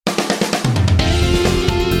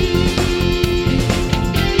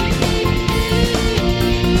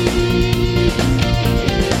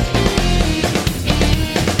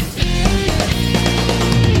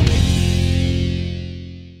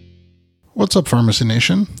What's up, Pharmacy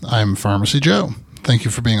Nation? I'm Pharmacy Joe. Thank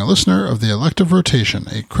you for being a listener of the Elective Rotation,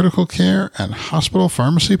 a critical care and hospital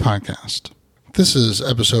pharmacy podcast. This is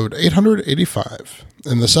episode 885.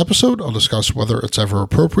 In this episode, I'll discuss whether it's ever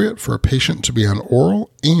appropriate for a patient to be on oral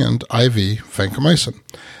and IV vancomycin.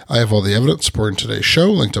 I have all the evidence supporting today's show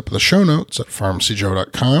linked up in the show notes at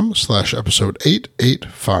pharmacyjoe.com/episode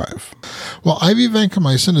 885. While IV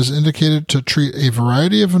vancomycin is indicated to treat a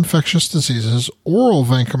variety of infectious diseases, oral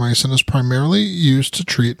vancomycin is primarily used to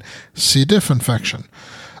treat C. diff infection.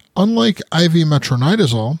 Unlike IV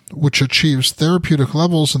metronidazole, which achieves therapeutic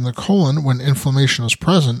levels in the colon when inflammation is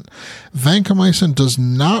present, vancomycin does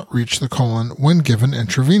not reach the colon when given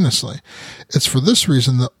intravenously. It's for this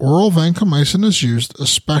reason that oral vancomycin is used,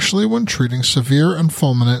 especially when treating severe and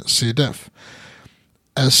fulminant C. diff.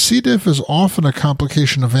 As C. diff is often a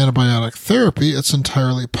complication of antibiotic therapy, it's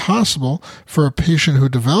entirely possible for a patient who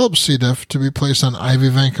develops C. diff to be placed on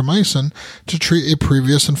IV vancomycin to treat a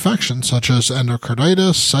previous infection, such as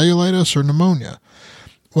endocarditis, cellulitis, or pneumonia.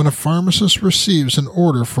 When a pharmacist receives an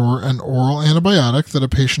order for an oral antibiotic that a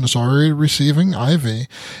patient is already receiving IV,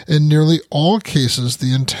 in nearly all cases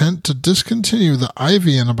the intent to discontinue the IV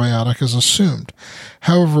antibiotic is assumed.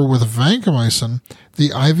 However, with vancomycin,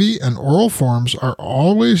 the IV and oral forms are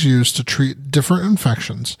always used to treat different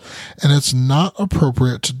infections, and it's not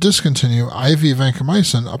appropriate to discontinue IV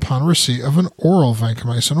vancomycin upon receipt of an oral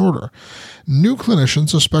vancomycin order. New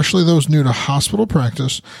clinicians, especially those new to hospital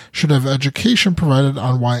practice, should have education provided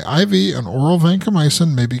on why IV and oral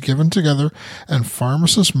vancomycin may be given together, and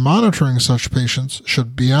pharmacists monitoring such patients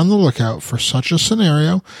should be on the lookout for such a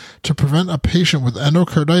scenario to prevent a patient with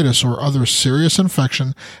endocarditis or other serious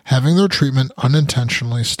infection having their treatment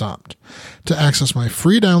unintentionally stopped. To access my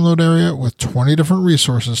free download area with 20 different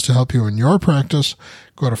resources to help you in your practice,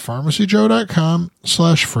 go to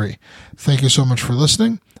pharmacyjoe.com/free. Thank you so much for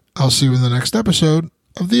listening. I'll see you in the next episode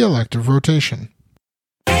of the Elective Rotation.